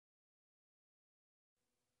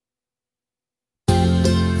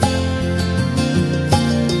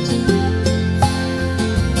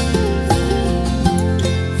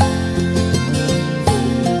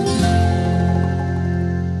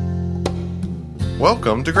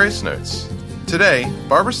Welcome to Grace Notes. Today,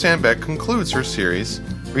 Barbara Sandbeck concludes her series,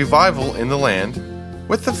 Revival in the Land,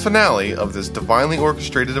 with the finale of this divinely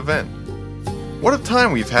orchestrated event. What a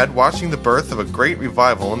time we've had watching the birth of a great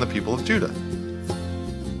revival in the people of Judah.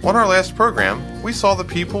 On our last program, we saw the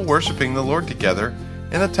people worshiping the Lord together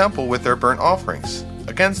in the temple with their burnt offerings,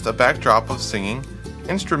 against a backdrop of singing,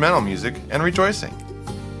 instrumental music, and rejoicing.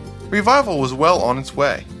 Revival was well on its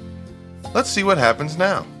way. Let's see what happens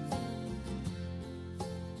now.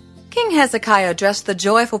 King Hezekiah addressed the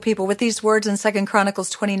joyful people with these words in 2 Chronicles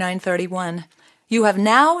 29:31. You have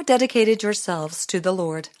now dedicated yourselves to the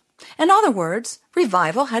Lord. In other words,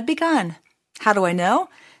 revival had begun. How do I know?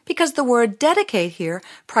 Because the word dedicate here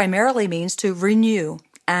primarily means to renew,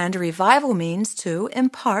 and revival means to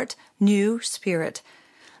impart new spirit.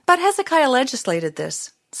 But Hezekiah legislated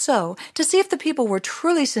this. So, to see if the people were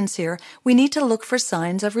truly sincere, we need to look for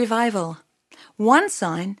signs of revival. One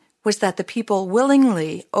sign was that the people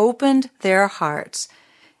willingly opened their hearts.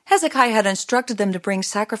 Hezekiah had instructed them to bring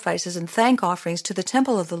sacrifices and thank offerings to the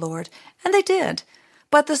temple of the Lord, and they did.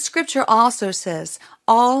 But the scripture also says,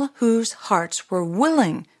 all whose hearts were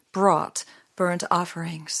willing brought burnt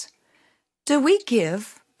offerings. Do we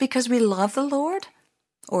give because we love the Lord,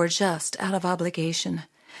 or just out of obligation?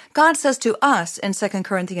 God says to us in 2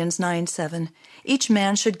 Corinthians 9:7, each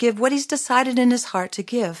man should give what he's decided in his heart to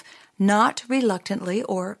give, not reluctantly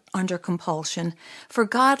or under compulsion, for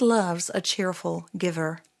God loves a cheerful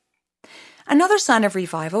giver. Another sign of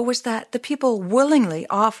revival was that the people willingly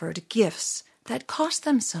offered gifts that cost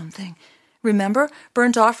them something. Remember,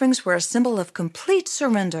 burnt offerings were a symbol of complete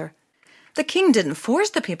surrender. The king didn't force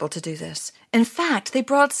the people to do this. In fact, they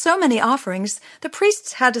brought so many offerings, the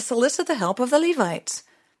priests had to solicit the help of the Levites.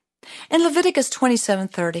 In Leviticus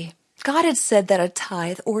 27:30, God had said that a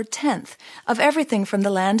tithe or tenth of everything from the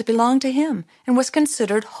land belonged to him and was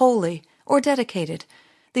considered holy or dedicated.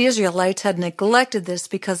 The Israelites had neglected this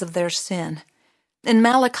because of their sin. In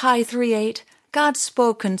Malachi 3:8, God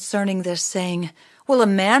spoke concerning this, saying, Will a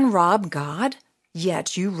man rob God?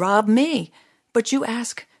 Yet you rob me. But you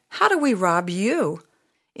ask, how do we rob you?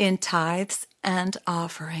 In tithes and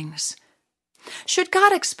offerings. Should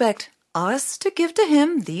God expect us to give to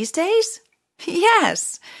him these days?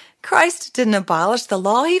 Yes. Christ didn't abolish the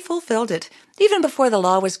law, he fulfilled it. Even before the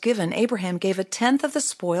law was given, Abraham gave a tenth of the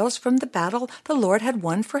spoils from the battle the Lord had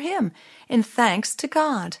won for him, in thanks to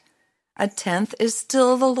God. A tenth is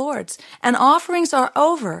still the Lord's, and offerings are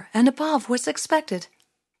over and above what's expected.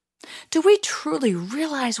 Do we truly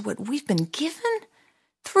realize what we've been given?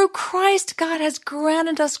 Through Christ, God has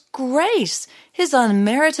granted us grace, his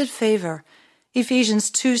unmerited favor.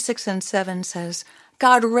 Ephesians 2:6 and 7 says,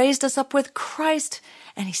 God raised us up with Christ,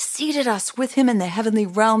 and he seated us with him in the heavenly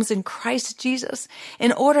realms in Christ Jesus,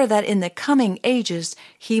 in order that in the coming ages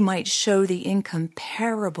he might show the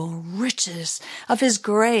incomparable riches of his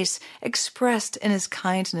grace expressed in his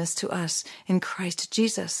kindness to us in Christ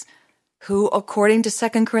Jesus, who, according to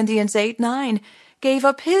 2 Corinthians 8:9, gave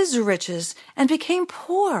up his riches and became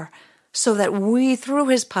poor, so that we through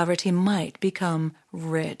his poverty might become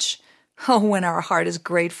rich. Oh, when our heart is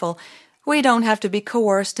grateful, we don't have to be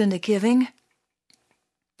coerced into giving.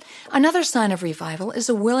 Another sign of revival is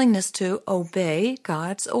a willingness to obey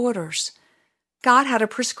God's orders. God had a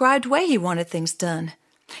prescribed way he wanted things done.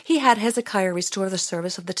 He had Hezekiah restore the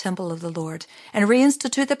service of the temple of the Lord and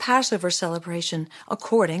reinstitute the Passover celebration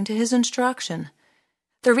according to his instruction.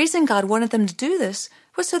 The reason God wanted them to do this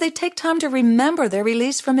was so they'd take time to remember their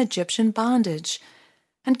release from Egyptian bondage.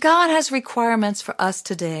 And God has requirements for us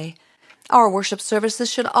today. Our worship services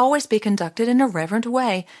should always be conducted in a reverent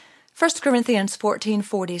way. 1 Corinthians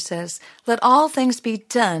 14:40 says, Let all things be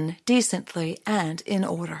done decently and in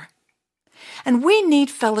order. And we need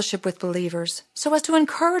fellowship with believers so as to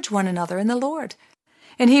encourage one another in the Lord.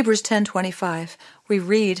 In Hebrews 10:25, we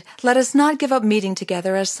read, Let us not give up meeting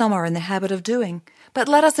together as some are in the habit of doing, but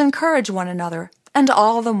let us encourage one another, and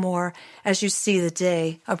all the more as you see the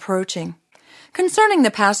day approaching. Concerning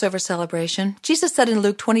the Passover celebration, Jesus said in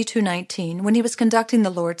Luke 22:19, when he was conducting the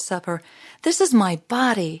Lord's Supper, This is my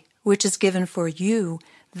body, which is given for you.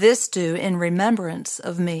 This do in remembrance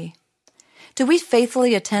of me. Do we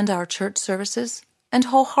faithfully attend our church services and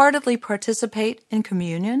wholeheartedly participate in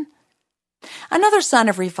communion? Another sign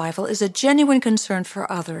of revival is a genuine concern for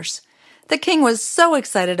others. The king was so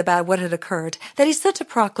excited about what had occurred that he sent a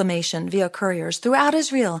proclamation via couriers throughout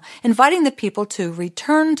Israel, inviting the people to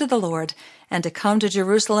return to the Lord and to come to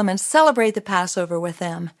Jerusalem and celebrate the Passover with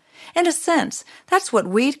them. In a sense, that's what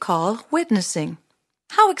we'd call witnessing.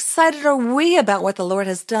 How excited are we about what the Lord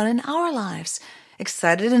has done in our lives?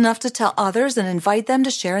 Excited enough to tell others and invite them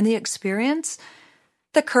to share in the experience?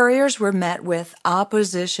 The couriers were met with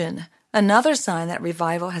opposition, another sign that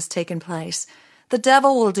revival has taken place. The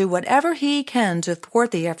devil will do whatever he can to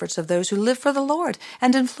thwart the efforts of those who live for the Lord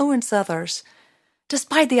and influence others.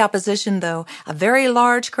 Despite the opposition, though, a very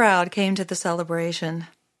large crowd came to the celebration.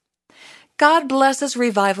 God blesses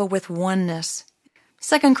revival with oneness.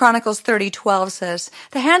 2 Chronicles 30:12 says,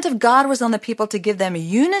 "The hand of God was on the people to give them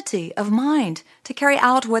unity of mind, to carry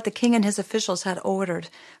out what the king and his officials had ordered,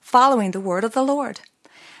 following the word of the Lord."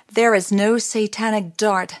 There is no satanic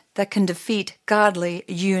dart that can defeat godly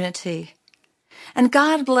unity. And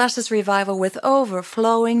God blesses revival with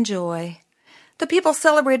overflowing joy. The people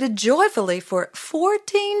celebrated joyfully for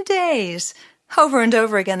 14 days. Over and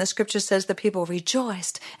over again, the scripture says the people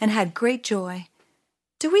rejoiced and had great joy.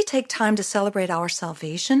 Do we take time to celebrate our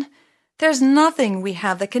salvation? There's nothing we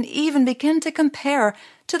have that can even begin to compare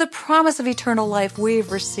to the promise of eternal life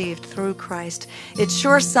we've received through Christ. It's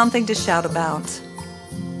sure something to shout about.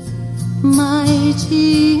 My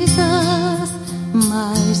Jesus,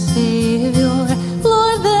 my Savior,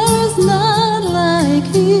 Lord, there is none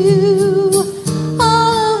like you.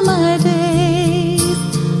 All of my days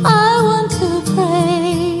I want to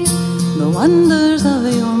praise the wonders of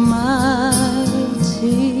your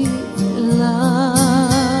mighty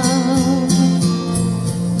love.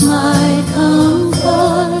 My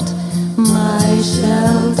comfort, my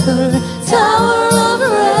shelter, tower of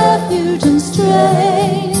refuge and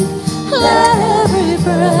strength. Let every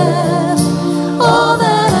breath, all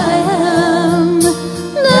that I am,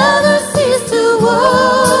 never cease to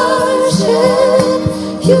worship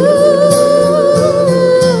you.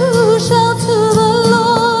 Shout to the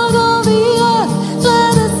Lord, all the earth,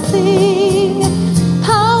 let us sing.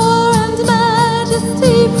 Power and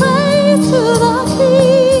majesty, praise to the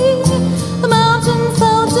King. The mountains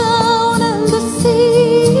bow down and the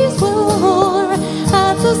seas will roar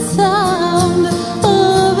at the sound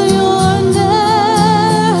of your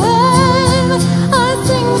name. I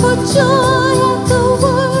sing for joy at the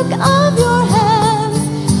work of your hands.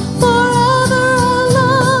 Forever I'll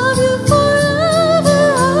love you, forever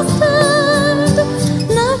I'll stand.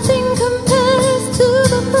 Nothing compares to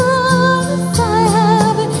the promise I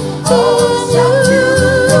have in you.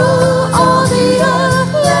 All the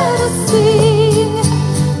earth let us sing.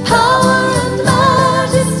 Power and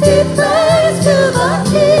majesty, praise to the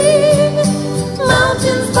King.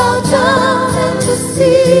 Mountains bow down and the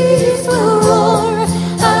seas will roar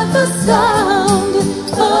at the sound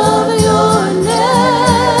of your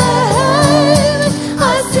name. I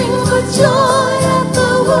sing for joy at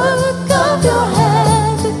the work of your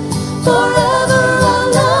hand. Forever I'll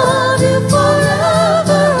love you,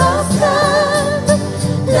 forever I'll stand.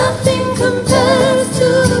 Nothing compares to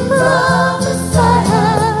the promise I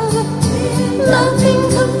have. Nothing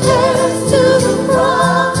compares to the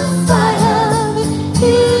promise I have in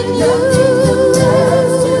you.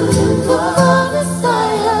 The promise I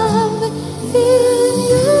have in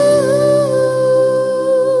you.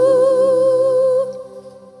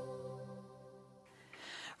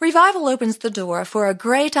 Revival opens the door for a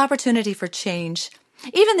great opportunity for change.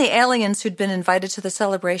 Even the aliens who'd been invited to the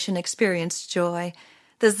celebration experienced joy.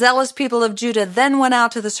 The zealous people of Judah then went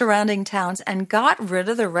out to the surrounding towns and got rid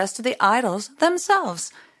of the rest of the idols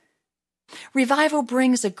themselves. Revival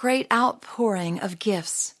brings a great outpouring of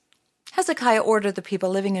gifts. Hezekiah ordered the people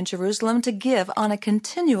living in Jerusalem to give on a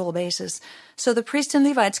continual basis, so the priests and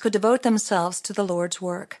Levites could devote themselves to the Lord's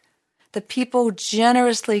work. The people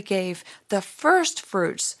generously gave the first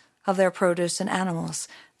fruits of their produce and animals,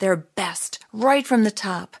 their best, right from the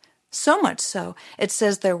top. So much so, it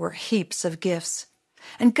says there were heaps of gifts.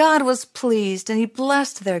 And God was pleased, and he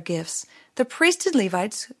blessed their gifts. The priests and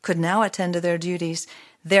Levites could now attend to their duties.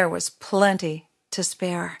 There was plenty to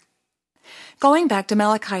spare. Going back to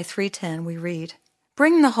Malachi 3:10, we read,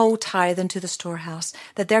 "Bring the whole tithe into the storehouse,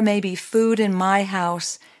 that there may be food in my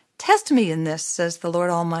house. Test me in this, says the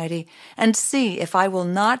Lord Almighty, and see if I will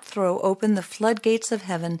not throw open the floodgates of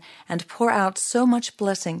heaven and pour out so much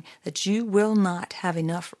blessing that you will not have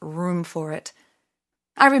enough room for it."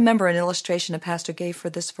 I remember an illustration a pastor gave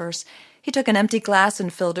for this verse. He took an empty glass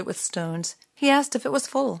and filled it with stones. He asked if it was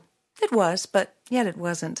full. It was, but yet it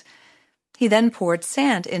wasn't. He then poured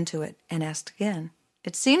sand into it and asked again.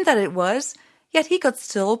 It seemed that it was, yet he could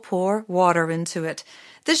still pour water into it.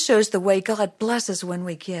 This shows the way God blesses when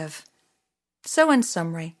we give. So in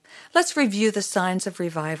summary, let's review the signs of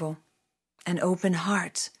revival. An open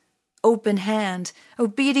heart, open hand,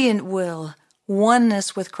 obedient will,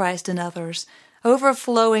 oneness with Christ and others,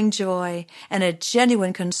 overflowing joy, and a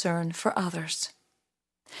genuine concern for others.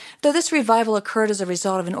 Though this revival occurred as a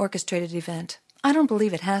result of an orchestrated event, I don't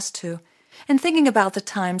believe it has to. And thinking about the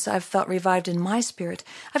times I've felt revived in my spirit,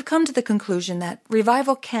 I've come to the conclusion that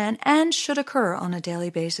revival can and should occur on a daily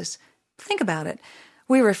basis. Think about it.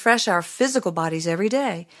 We refresh our physical bodies every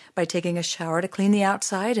day by taking a shower to clean the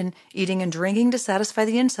outside and eating and drinking to satisfy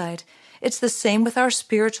the inside. It's the same with our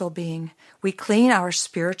spiritual being. We clean our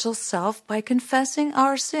spiritual self by confessing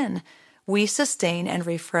our sin. We sustain and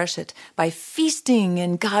refresh it by feasting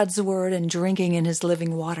in God's Word and drinking in His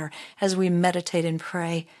living water as we meditate and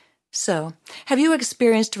pray. So, have you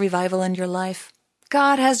experienced revival in your life?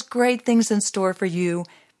 God has great things in store for you.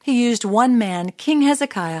 He used one man, King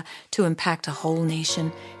Hezekiah, to impact a whole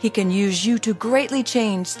nation. He can use you to greatly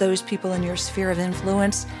change those people in your sphere of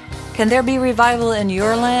influence. Can there be revival in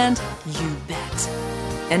your land? You bet.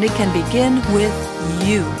 And it can begin with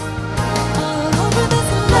you. All over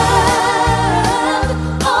this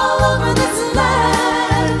land, all over this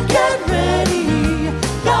land, get ready.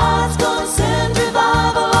 God's gonna send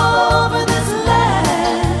revival all over this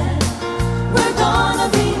land. We're gonna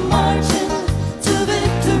be marching to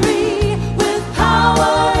victory with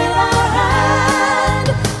power in our hand.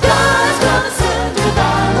 God's gonna send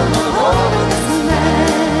revival all over this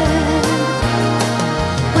land.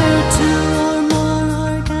 Where two or more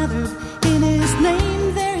are gathered in His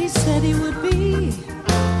name, there He said He would be.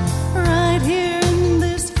 Right here in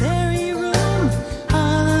this very room,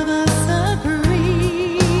 all of us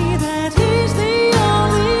agree that He's the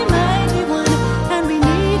only mighty one, and we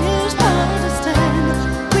need His power to stand.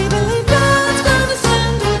 We believe God's gonna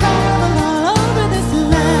send revival all over this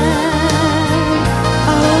land,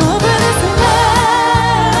 all over this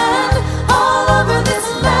land, all over this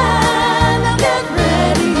land. Get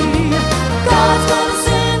ready, God's gonna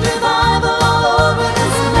send revival all over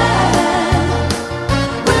this land.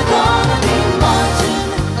 We're gonna be marching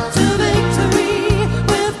to victory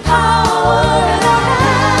with power in our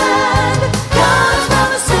hand. God's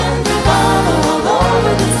gonna send revival all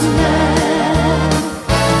over this land.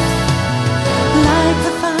 Like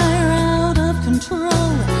the fire out of control,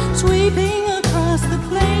 sweeping across the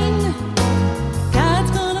plain,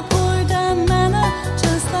 God's gonna pour down manna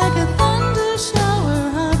just like a thunder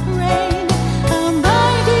shower of rain. A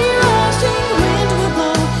mighty rushing wind will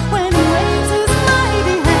blow when He waves His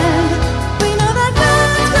mighty hand. We know that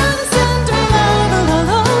God's gonna send revival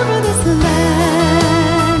all over this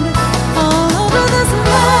land, all over this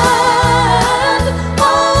land,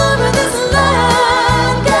 all over this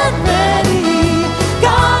land. Get ready,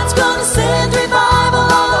 God's gonna send revival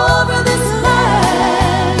all over this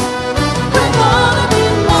land. We're gonna be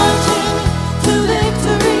marching to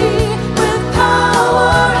victory with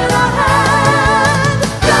power in our hand.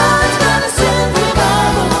 God's gonna send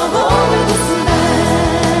revival all over this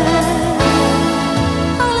land.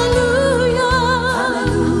 Hallelujah,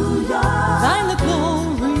 hallelujah. Thine the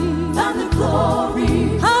glory, thine the glory.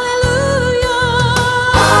 Hallelujah,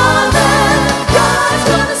 amen. God's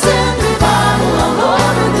gonna send revival all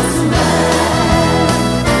over this land,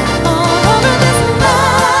 all over this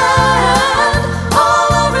land,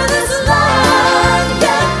 all over this land.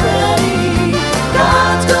 Get ready,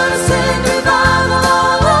 God's gonna send revival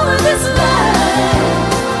all over this land.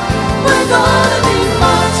 We're gonna be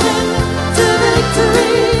marching to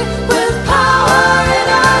victory with power in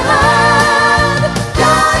our hand.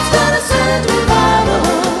 God's gonna send revival.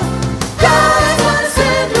 God's gonna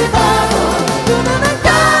send revival. Remember,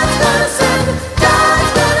 God's gonna send,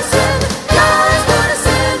 God's gonna send, God's gonna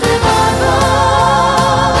send revival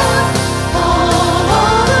all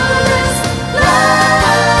over this land.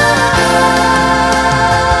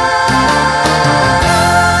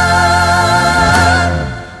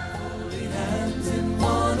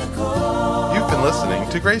 You've been listening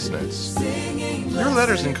to Grace Notes. Your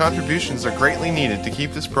letters and contributions are greatly needed to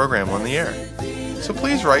keep this program on the air. So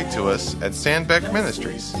please write to us at Sandbeck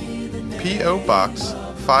Ministries, P.O. Box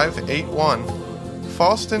 581,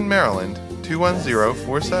 Fallston, Maryland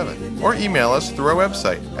 21047, or email us through our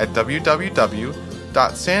website at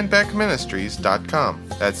www.sandbeckministries.com.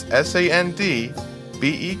 That's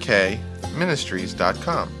SANDBEK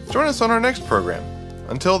Ministries.com. Join us on our next program.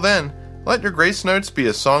 Until then, let your Grace Notes be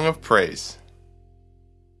a song of praise.